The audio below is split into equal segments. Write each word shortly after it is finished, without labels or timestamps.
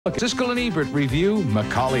Siskel and Ebert review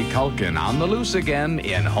Macaulay Culkin on the loose again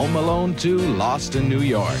in Home Alone 2, Lost in New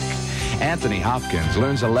York. Anthony Hopkins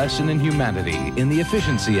learns a lesson in humanity in The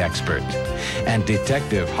Efficiency Expert. And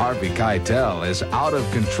Detective Harvey Keitel is out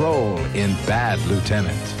of control in Bad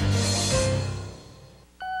Lieutenant.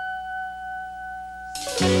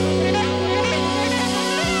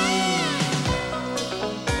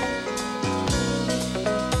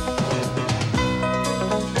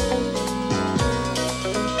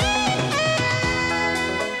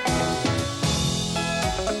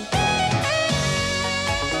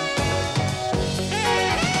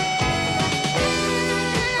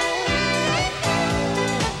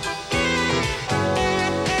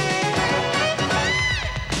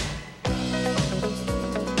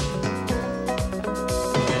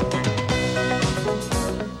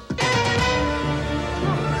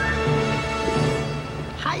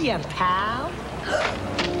 Hiya, pal.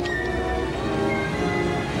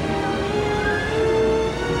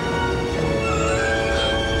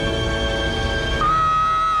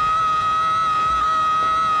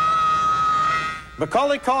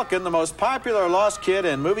 Macaulay Culkin, the most popular lost kid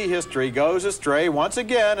in movie history, goes astray once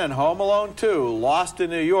again in Home Alone 2, Lost in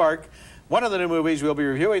New York. One of the new movies we'll be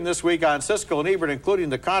reviewing this week on Siskel and Ebert, including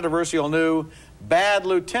the controversial new Bad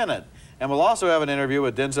Lieutenant. And we'll also have an interview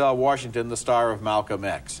with Denzel Washington, the star of Malcolm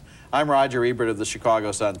X. I'm Roger Ebert of the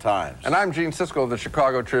Chicago Sun-Times. And I'm Gene Siskel of the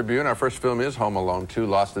Chicago Tribune. Our first film is Home Alone 2,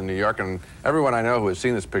 Lost in New York. And everyone I know who has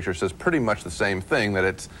seen this picture says pretty much the same thing, that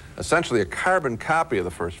it's essentially a carbon copy of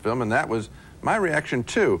the first film, and that was my reaction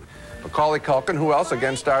too. Macaulay Culkin, who else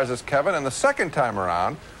again stars as Kevin, and the second time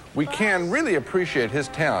around, we can really appreciate his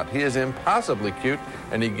talent. He is impossibly cute,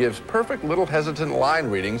 and he gives perfect little hesitant line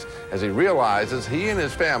readings as he realizes he and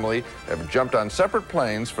his family have jumped on separate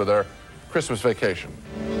planes for their Christmas vacation.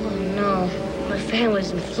 Oh no, my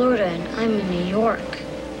family's in Florida and I'm in New York.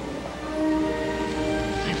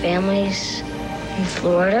 My family's in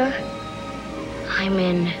Florida. I'm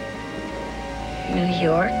in New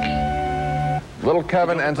York. Little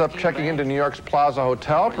Kevin ends up checking into New York's Plaza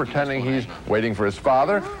Hotel, pretending he's waiting for his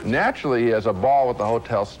father. Naturally, he has a ball with the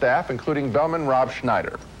hotel staff, including bellman Rob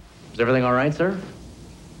Schneider. Is everything all right, sir?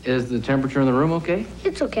 Is the temperature in the room okay?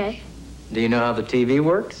 It's okay. Do you know how the TV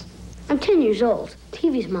works? I'm 10 years old.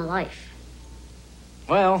 TV's my life.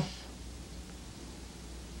 Well,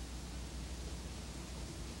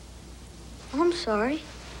 I'm sorry.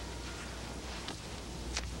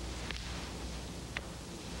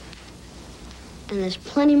 And there's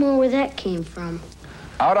plenty more where that came from.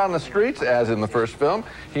 Out on the streets, as in the first film,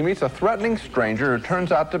 he meets a threatening stranger who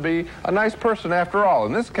turns out to be a nice person after all.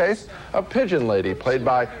 In this case, a pigeon lady, played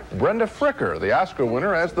by Brenda Fricker, the Oscar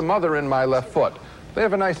winner as the mother in My Left Foot. They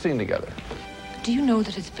have a nice scene together. Do you know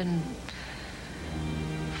that it's been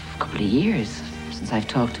a couple of years since I've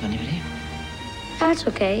talked to anybody? That's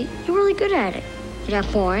okay. You're really good at it. You're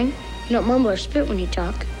not boring. You don't mumble or spit when you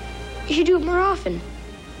talk. You should do it more often.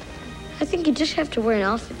 I think you just have to wear an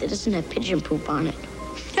outfit that doesn't have pigeon poop on it.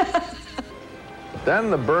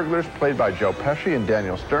 Then the burglars, played by Joe Pesci and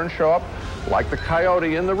Daniel Stern, show up, like the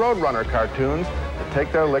coyote in the Roadrunner cartoons, to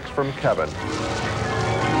take their licks from Kevin.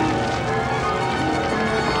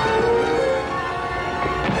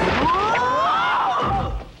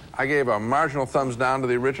 I gave a marginal thumbs down to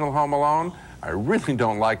the original Home Alone. I really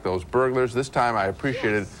don't like those burglars. This time I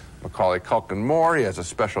appreciated Macaulay Culkin more. He has a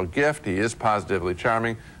special gift. He is positively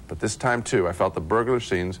charming. But this time, too, I felt the burglar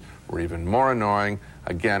scenes were even more annoying.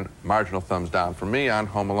 Again, marginal thumbs down for me on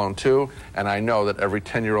Home Alone 2, and I know that every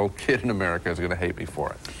 10-year-old kid in America is going to hate me for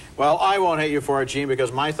it. Well, I won't hate you for it, Gene,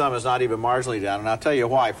 because my thumb is not even marginally down, and I'll tell you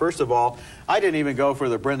why. First of all, I didn't even go for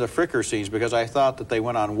the Brenda Fricker scenes because I thought that they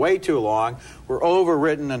went on way too long, were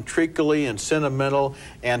overwritten and treacly and sentimental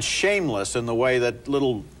and shameless in the way that the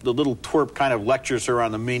little twerp kind of lectures her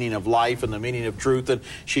on the meaning of life and the meaning of truth, and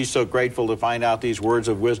she's so grateful to find out these words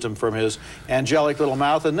of wisdom from his angelic little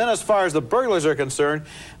mouth. And then as far as the burglars are concerned,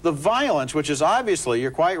 the violence, which is obviously,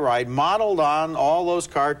 you're quite right, modeled on all those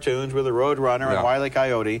cartoons with the Roadrunner and Wile E.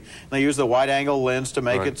 Coyote. And they use the wide-angle lens to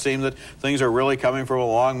make it seem that things are really coming from a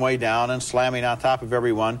long way down and slamming on top of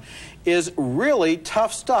everyone, is really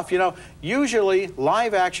tough stuff. You know, usually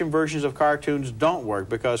live-action versions of cartoons don't work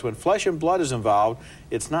because when flesh and blood is involved,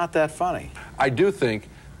 it's not that funny. I do think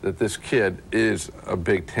that this kid is a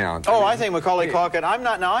big talent. Oh, I think Macaulay Culkin,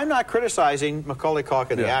 I'm not criticizing Macaulay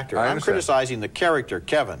Culkin, the actor. I'm criticizing the character,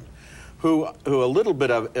 Kevin, who a little bit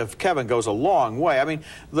of Kevin goes a long way. I mean,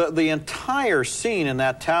 the entire scene in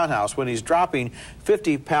that townhouse when he's dropping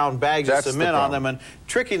 50-pound bags That's of cement on them and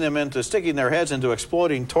tricking them into sticking their heads into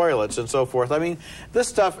exploding toilets and so forth. I mean, this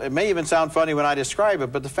stuff, it may even sound funny when I describe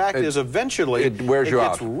it, but the fact is eventually it wears you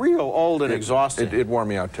out. It's real old and exhausting. It wore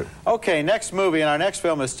me out, too. Okay, next movie, and our next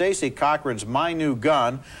film is Stacey Cochran's My New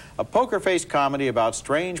Gun, a poker-faced comedy about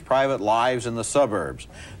strange private lives in the suburbs.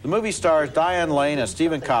 The movie stars Diane Lane and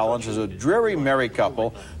Stephen Collins as a dreary married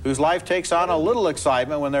couple whose life takes on a little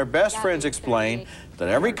excitement when their best friends explain that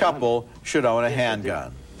every couple should own a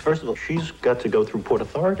handgun. First of all, she's got to go through Port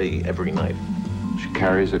Authority every night. She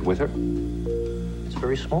carries it with her? It's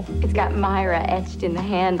very small. It's got Myra etched in the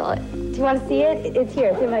handle. Do you want to see it? It's here.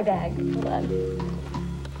 It's in my bag. Hold on.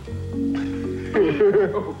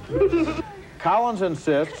 Collins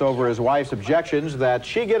insists over his wife's objections that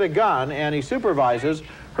she get a gun, and he supervises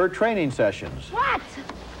her training sessions. What?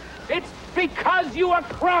 It's because you are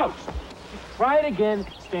crouched. Try it again,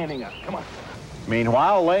 standing up. Come on.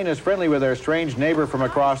 Meanwhile, Lane is friendly with their strange neighbor from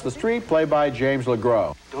across the street, played by James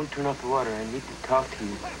LeGros. Don't turn off the water. I need to talk to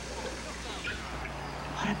you.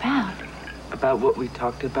 What about? About what we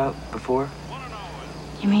talked about before.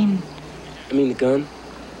 You mean? I mean the gun.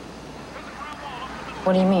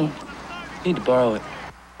 What do you mean? I need to borrow it.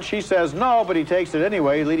 She says no, but he takes it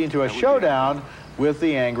anyway, leading to a showdown with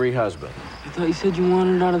the angry husband. I thought you said you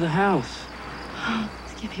wanted it out of the house.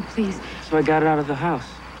 Skippy, please. So I got it out of the house.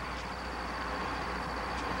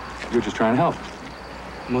 You're just trying to help.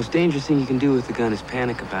 The most dangerous thing you can do with the gun is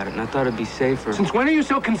panic about it, and I thought it'd be safer. Since when are you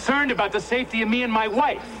so concerned about the safety of me and my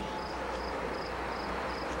wife?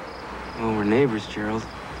 Well, we're neighbors, Gerald.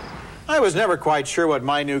 I was never quite sure what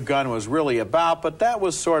My New Gun was really about, but that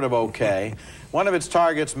was sort of okay. One of its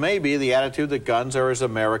targets may be the attitude that guns are as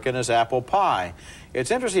American as apple pie.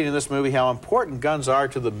 It's interesting in this movie how important guns are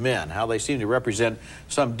to the men, how they seem to represent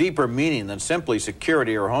some deeper meaning than simply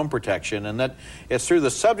security or home protection, and that it's through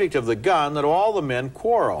the subject of the gun that all the men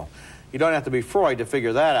quarrel. You don't have to be Freud to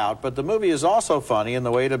figure that out, but the movie is also funny in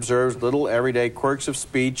the way it observes little everyday quirks of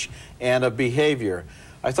speech and of behavior.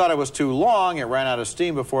 I thought it was too long. It ran out of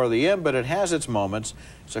steam before the end, but it has its moments.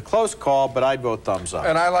 It's a close call, but I'd vote thumbs up.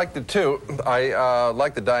 And I liked it, too. I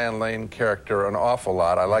like the Diane Lane character an awful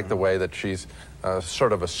lot. I like the way that she's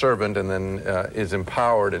sort of a servant and then is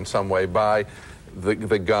empowered in some way by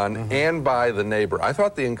the gun and by the neighbor. I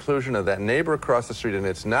thought the inclusion of that neighbor across the street, and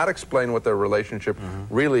it's not explained what their relationship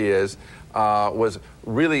really is, was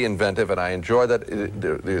really inventive, and I enjoy that.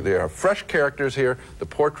 There are fresh characters here. The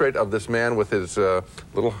portrait of this man with his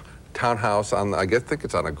little townhouse on, I think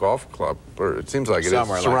it's on a golf club, or it seems like it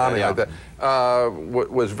is, surrounding like that,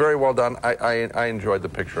 was very well done. I enjoyed the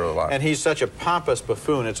picture a lot. And he's such a pompous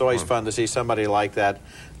buffoon. It's always fun to see somebody like that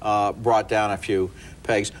brought down a few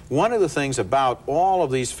pegs. One of the things about all of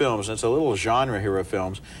these films, and it's a little genre here of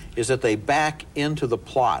films, is that they back into the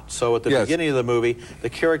plot. So at the beginning of the movie, the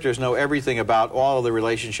characters know everything about all of the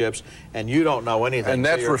relationships, and you don't know anything. And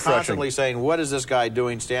that's so you're refreshing. Constantly saying, what is this guy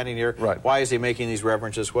doing standing here? Right. Why is he making these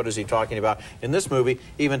references? What is he talking about? In this movie,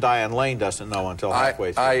 even Diane Lane doesn't know until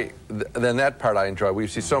halfway through. Then that part I enjoy. We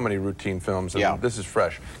see so many routine films, and this is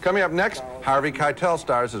fresh. Coming up next, Harvey Keitel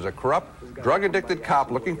stars as a corrupt, drug-addicted cop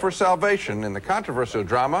looking for salvation in the controversial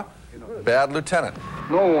drama Bad Lieutenant.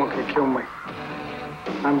 No one can kill me.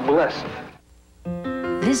 I'm blessed.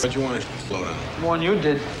 What you want to slow down? More than you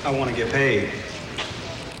did. I want to get paid.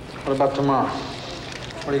 What about tomorrow?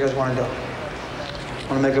 What do you guys want to do?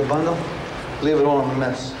 Want to make a bundle? Leave it all in a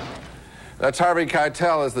mess. That's Harvey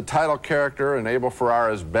Keitel as the title character in Abel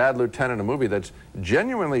Ferrara's Bad Lieutenant, a movie that's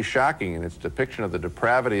genuinely shocking in its depiction of the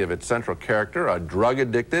depravity of its central character, a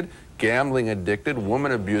drug-addicted, gambling-addicted,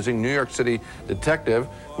 woman-abusing New York City detective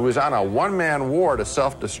who is on a one-man war to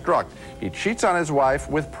self-destruct. He cheats on his wife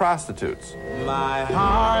with prostitutes. My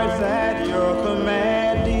heart's at your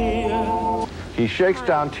command, dear. He shakes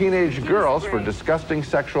down teenage girls for disgusting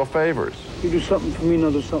sexual favors. You do something for me, and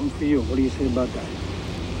I'll do something for you. What do you say about that?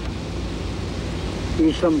 You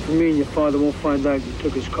do something for me, and your father won't find out you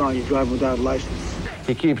took his car, you drive without a license.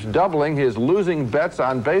 He keeps doubling his losing bets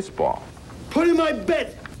on baseball. Put in my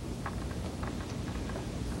bet!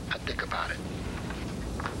 Think about it.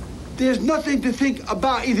 There's nothing to think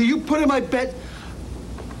about. Either you put in my bet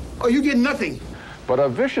or you get nothing. But a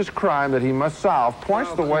vicious crime that he must solve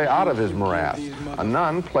points the way out of his morass. A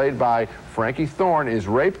nun, played by Frankie Thorne, is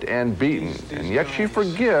raped and beaten, and yet she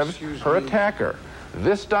forgives her attacker.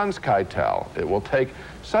 This stuns Keitel. It will take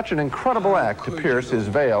such an incredible act to pierce his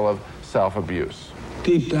veil of self-abuse.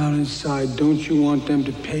 Deep down inside, don't you want them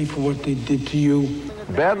to pay for what they did to you?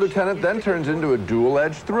 Bad Lieutenant then turns into a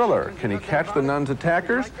dual-edged thriller. Can he catch the nun's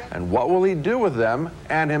attackers? And what will he do with them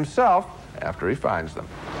and himself after he finds them?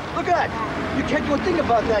 Look at that. You can't do a thing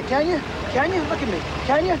about that, can you? Can you? Look at me.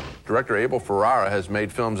 Can you? Director Abel Ferrara has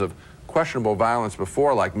made films of questionable violence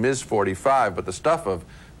before, like Ms. 45, but the stuff of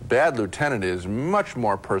Bad Lieutenant is much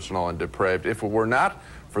more personal and depraved. If it were not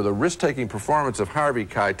for the risk-taking performance of Harvey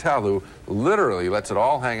Keitel, who literally lets it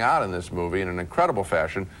all hang out in this movie in an incredible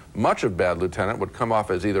fashion, much of Bad Lieutenant would come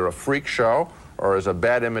off as either a freak show or as a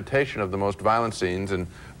bad imitation of the most violent scenes in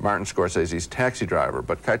Martin Scorsese's Taxi Driver.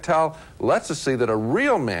 But Keitel lets us see that a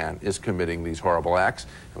real man is committing these horrible acts,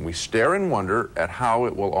 and we stare in wonder at how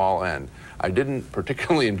it will all end. I didn't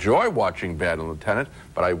particularly enjoy watching Bad Lieutenant,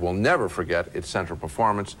 but I will never forget its central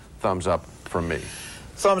performance. Thumbs up from me.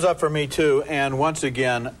 Thumbs up for me, too. And once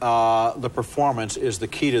again, the performance is the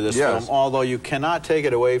key to this film, although you cannot take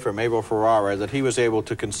it away from Abel Ferrara that he was able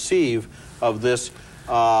to conceive of this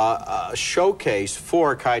showcase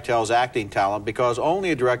for Keitel's acting talent, because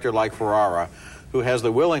only a director like Ferrara, who has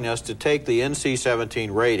the willingness to take the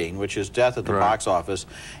NC-17 rating, which is death at the box office,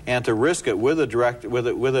 and to risk it with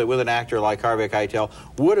an actor like Harvey Keitel,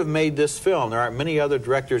 would have made this film. There aren't many other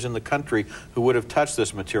directors in the country who would have touched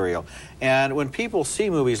this material. And when people see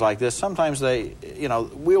movies like this, sometimes they, you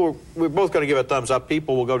know, we're both going to give it thumbs up.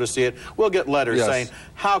 People will go to see it. We'll get letters saying,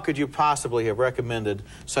 how could you possibly have recommended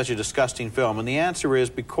such a disgusting film? And the answer is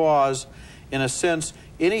because, in a sense,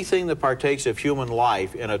 anything that partakes of human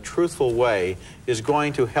life in a truthful way is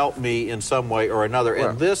going to help me in some way or another.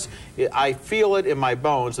 And this, I feel it in my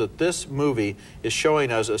bones that this movie is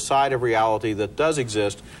showing us a side of reality that does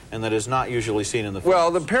exist and that is not usually seen in the film.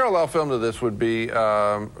 Well, the parallel film to this would be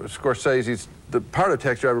Scorsese's, the part of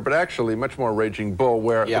Taxi Driver, but actually much more Raging Bull,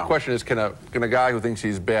 where the question is, can a guy who thinks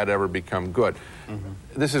he's bad ever become good?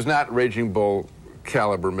 This is not Raging Bull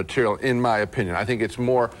caliber material, in my opinion. I think it's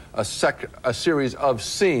more a series of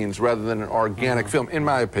scenes rather than an organic film, in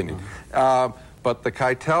my opinion. But the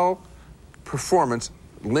Keitel performance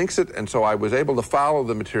links it, and so I was able to follow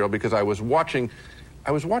the material because I was watching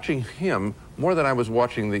him more than I was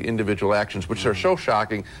watching the individual actions, which are so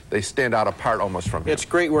shocking they stand out apart almost from him. It's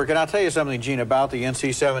great work, and I'll tell you something, Gene, about the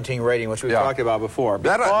NC-17 rating, which we've talked about before.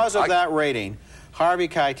 Because of that rating, Harvey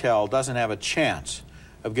Keitel doesn't have a chance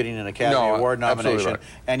of getting an Academy Award nomination,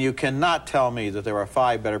 and you cannot tell me that there are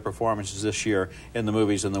 5 better performances this year in the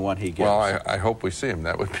movies than the one he gives. Well, I hope we see him.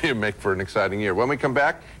 That would be a make for an exciting year. When we come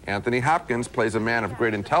back, Anthony Hopkins plays a man of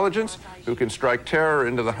great intelligence who can strike terror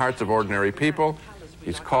into the hearts of ordinary people.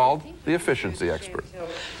 He's called the efficiency expert.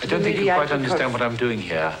 I don't think you quite understand what I'm doing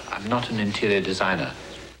here. I'm not an interior designer.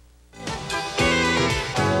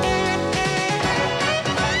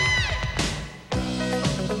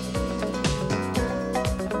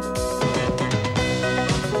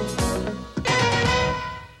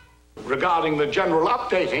 Regarding the general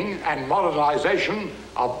updating and modernization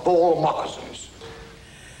of ball moccasins.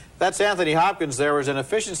 That's Anthony Hopkins there, as an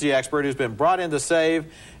efficiency expert who's been brought in to save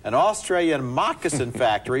an Australian moccasin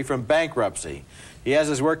factory from bankruptcy. He has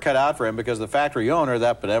his work cut out for him because the factory owner,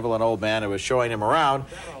 that benevolent old man who was showing him around,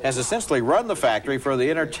 has essentially run the factory for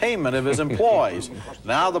the entertainment of his employees.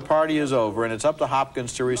 Now the party is over, and it's up to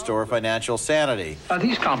Hopkins to restore financial sanity.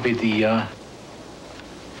 These can't be the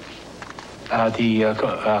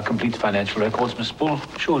complete financial records, Mr. Bull,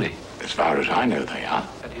 surely. As far as I know, they are.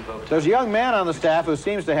 There's a young man on the staff who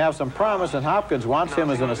seems to have some promise, and Hopkins wants him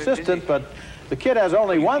as an assistant, but the kid has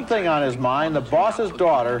only one thing on his mind, the boss's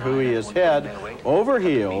daughter, who he is head over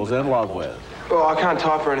heels in love with. Oh, I can't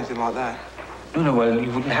type or anything like that. No, well, you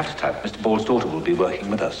wouldn't have to type. Mr. Ball's daughter will be working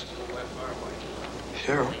with us.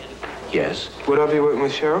 Cheryl? Yes. Would I be working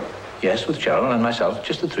with Cheryl? Yes, with Cheryl and myself,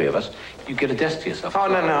 just the 3 of us. You get a desk to yourself. Oh,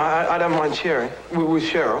 no, I don't mind sharing with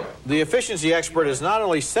Cheryl. The efficiency expert is not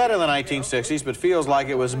only set in the 1960s, but feels like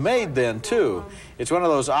it was made then, too. It's one of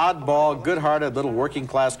those oddball, good-hearted little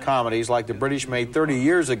working-class comedies like the British made 30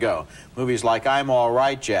 years ago, movies like I'm All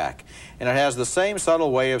Right, Jack. And it has the same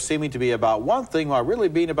subtle way of seeming to be about one thing while really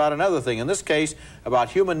being about another thing, in this case,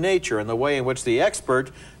 about human nature and the way in which the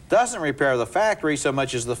expert doesn't repair the factory so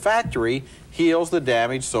much as the factory heals the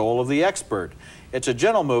damaged soul of the expert. It's a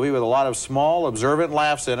gentle movie with a lot of small, observant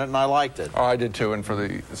laughs in it, and I liked it. Oh, I did too, and for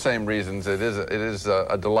the same reasons. It is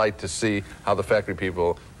a delight to see how the factory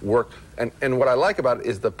people work. And what I like about it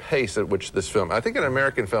is the pace at which this film, I think an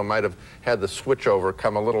American film might have had the switchover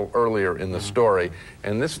come a little earlier in the story.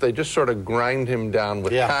 And this, they just sort of grind him down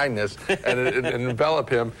with kindness and envelop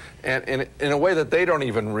him and in a way that they don't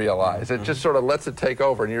even realize. It just sort of lets it take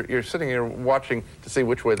over, and you're sitting here watching to see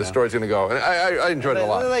which way the story's going to go. And I enjoyed it a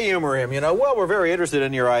lot. They humor him, you know. Well, we're very very interested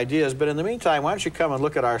in your ideas, but in the meantime, why don't you come and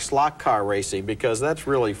look at our slot car racing, because that's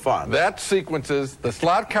really fun. That sequences, the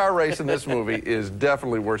slot car race in this movie is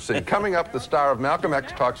definitely worth seeing. Coming up, the star of Malcolm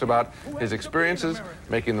X talks about his experiences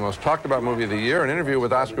making the most talked about movie of the year. An interview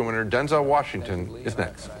with Oscar winner Denzel Washington is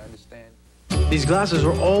next. These glasses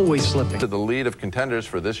were always slipping. To the lead of contenders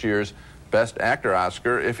for this year's Best Actor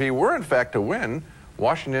Oscar. If he were in fact to win,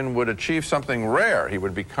 Washington would achieve something rare. He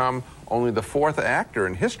would become only the fourth actor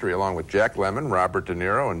in history, along with Jack Lemmon, Robert De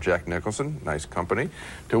Niro, and Jack Nicholson, nice company,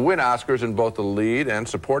 to win Oscars in both the lead and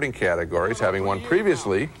supporting categories, having won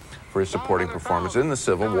previously for his supporting performance in the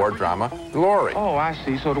Civil War drama Glory. Oh, I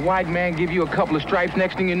see. So the white man give you a couple of stripes,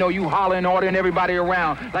 next thing you know, you hollering, ordering everybody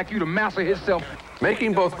around like you the master himself.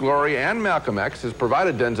 Making both Glory and Malcolm X has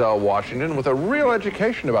provided Denzel Washington with a real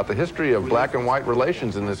education about the history of black and white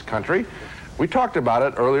relations in this country. We talked about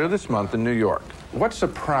it earlier this month in New York. What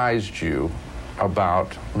surprised you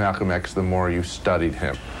about Malcolm X the more you studied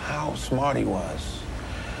him? How smart he was.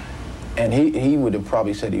 And he would have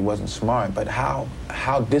probably said he wasn't smart, but how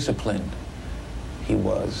disciplined he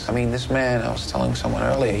was. I mean, this man, I was telling someone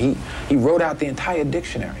earlier, he wrote out the entire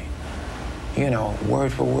dictionary, you know,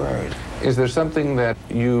 word for word. Is there something that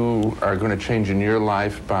you are going to change in your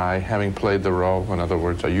life by having played the role? In other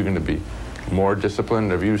words, are you going to be more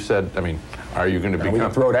disciplined? Have you said, I mean, are you going to become... We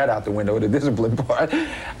can throw that out the window, the discipline part.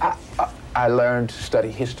 I learned to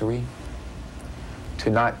study history, to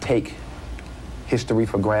not take history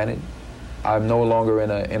for granted. I'm no longer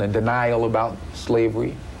in a denial about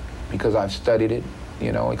slavery because I've studied it,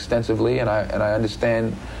 you know, extensively, and I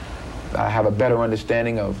understand, I have a better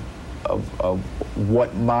understanding of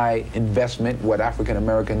what my investment, what African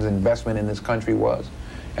Americans' investment in this country was,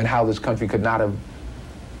 and how this country could not have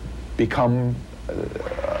become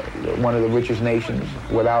one of the richest nations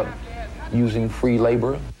without using free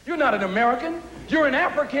labor. You're not an American. You're an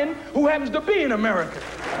African who happens to be an American.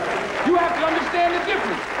 You have to understand the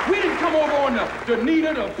difference. We didn't come over on the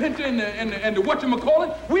Nita, the Pinta, and the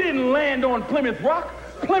whatchamacallit. We didn't land on Plymouth Rock.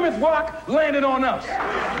 Plymouth Rock landed on us.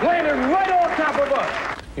 Landed right on top of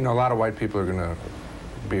us. You know, a lot of white people are going to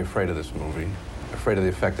be afraid of this movie, afraid of the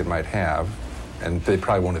effect it might have, and they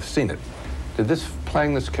probably won't have seen it. Did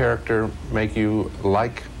playing this character make you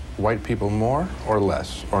like white people more or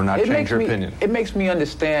less, or not change your opinion? It makes me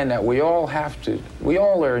understand that we all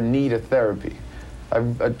are in need of therapy.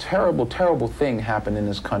 A terrible, terrible thing happened in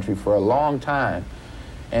this country for a long time,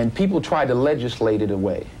 and people tried to legislate it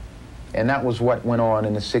away. And that was what went on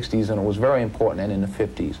in the 60s, and it was very important, and in the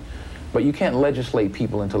 50s. But you can't legislate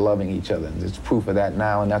people into loving each other. There's proof of that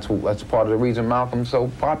now, and that's part of the reason Malcolm's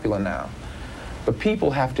so popular now. But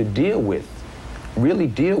people have to really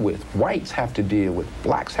deal with, whites have to deal with,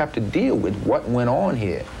 blacks have to deal with what went on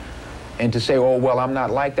here. And to say, oh, well, I'm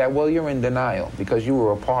not like that, well, you're in denial because you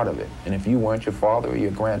were a part of it. And if you weren't, your father or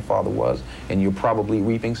your grandfather was, and you're probably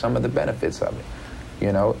reaping some of the benefits of it.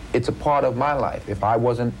 You know, it's a part of my life. If I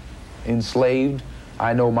wasn't enslaved,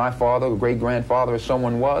 I know my father or great-grandfather or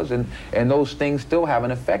someone was, and those things still have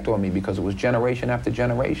an effect on me because it was generation after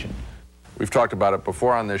generation. We've talked about it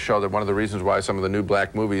before on this show, that one of the reasons why some of the new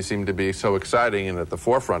black movies seem to be so exciting and at the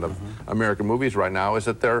forefront of American movies right now is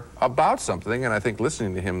that they're about something, and I think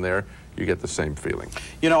listening to him there, you get the same feeling.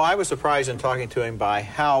 You know, I was surprised in talking to him by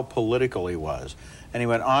how political he was. And he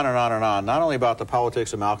went on and on and on, not only about the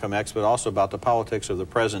politics of Malcolm X, but also about the politics of the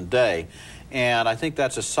present day. And I think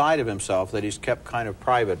that's a side of himself that he's kept kind of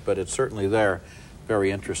private, but it's certainly there, very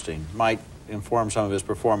interesting. Might inform some of his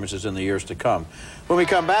performances in the years to come. When we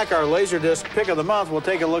come back, our Laserdisc pick of the month, we'll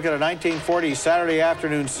take a look at a 1940s Saturday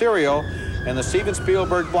afternoon serial and the Steven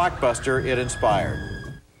Spielberg blockbuster it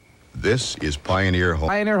inspired. This is Pioneer Home.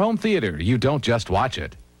 Pioneer Home Theater. You don't just watch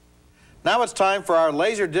it. Now it's time for our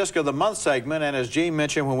Laserdisc of the Month segment, and as Gene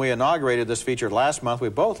mentioned when we inaugurated this feature last month, we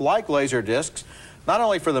both like Laserdiscs, not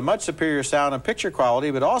only for the much superior sound and picture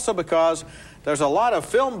quality, but also because there's a lot of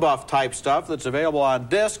film buff type stuff that's available on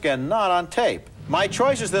disc and not on tape. My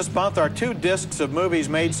choices this month are two discs of movies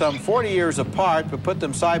made some 40 years apart, but put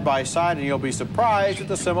them side by side and you'll be surprised at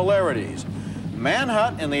the similarities.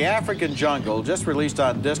 Manhunt in the African Jungle, just released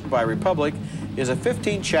on disc by Republic, is a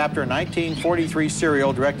 15-chapter 1943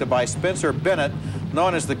 serial directed by Spencer Bennett,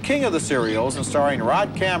 known as the King of the Serials, and starring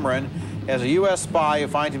Rod Cameron as a U.S. spy who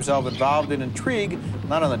finds himself involved in intrigue,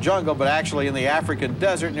 not in the jungle, but actually in the African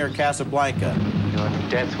desert near Casablanca. Your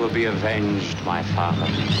death will be avenged, my father.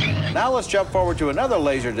 Now let's jump forward to another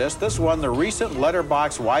Laserdisc, this one the recent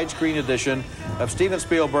letterbox widescreen edition of Steven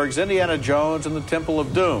Spielberg's Indiana Jones and the Temple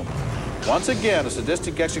of Doom. Once again, a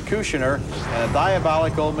sadistic executioner and a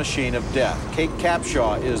diabolical machine of death. Kate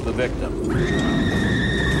Capshaw is the victim.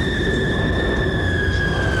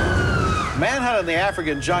 Manhunt in the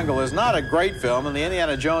African Jungle is not a great film, and the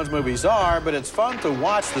Indiana Jones movies are, but it's fun to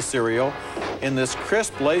watch the serial in this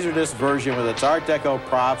crisp Laserdisc version with its Art Deco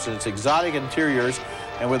props and its exotic interiors,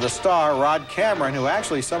 and with the star, Rod Cameron, who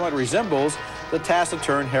actually somewhat resembles the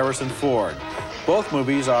taciturn Harrison Ford. Both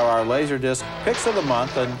movies are our Laserdisc picks of the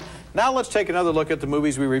month, and now let's take another look at the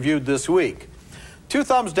movies we reviewed this week. 2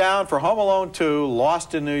 thumbs down for Home Alone 2,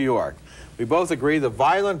 Lost in New York. We both agree the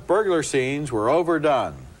violent burglar scenes were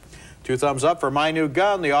overdone. 2 thumbs up for My New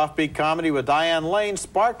Gun, the offbeat comedy with Diane Lane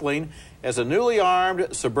sparkling as a newly armed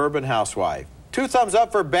suburban housewife. 2 thumbs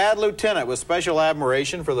up for Bad Lieutenant, with special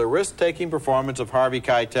admiration for the risk-taking performance of Harvey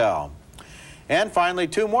Keitel. And finally,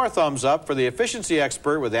 2 more thumbs up for The Efficiency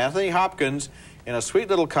Expert with Anthony Hopkins in a sweet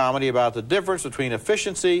little comedy about the difference between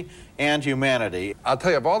efficiency and humanity. I'll tell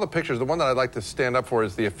you, of all the pictures, the one that I'd like to stand up for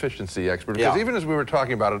is The Efficiency Expert. Because even as we were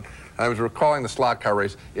talking about it, I was recalling the slot car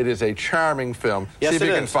race. It is a charming film. Yes, See if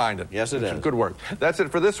you can find it. Yes, it is. Good work. That's it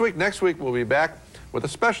for this week. Next week, we'll be back with a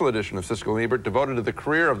special edition of Siskel and Ebert devoted to the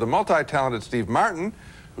career of the multi-talented Steve Martin,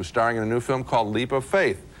 who's starring in a new film called Leap of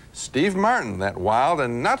Faith. Steve Martin, that wild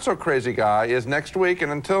and not-so-crazy guy, is next week.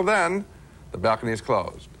 And until then, the balcony is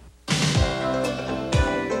closed.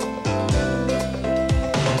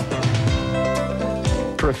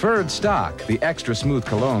 Preferred Stock, the extra smooth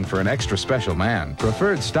cologne for an extra special man.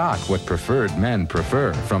 Preferred Stock, what preferred men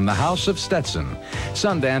prefer. From the House of Stetson.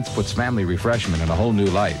 Sundance puts family refreshment in a whole new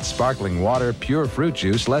light. Sparkling water, pure fruit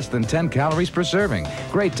juice, less than 10 calories per serving.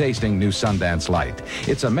 Great tasting new Sundance Light.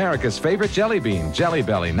 It's America's favorite jelly bean, Jelly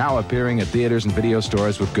Belly, now appearing at theaters and video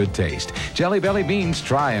stores with good taste. Jelly Belly beans,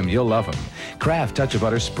 try them, you'll love them. Kraft Touch of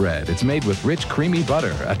Butter Spread. It's made with rich, creamy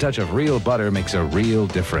butter. A touch of real butter makes a real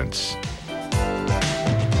difference.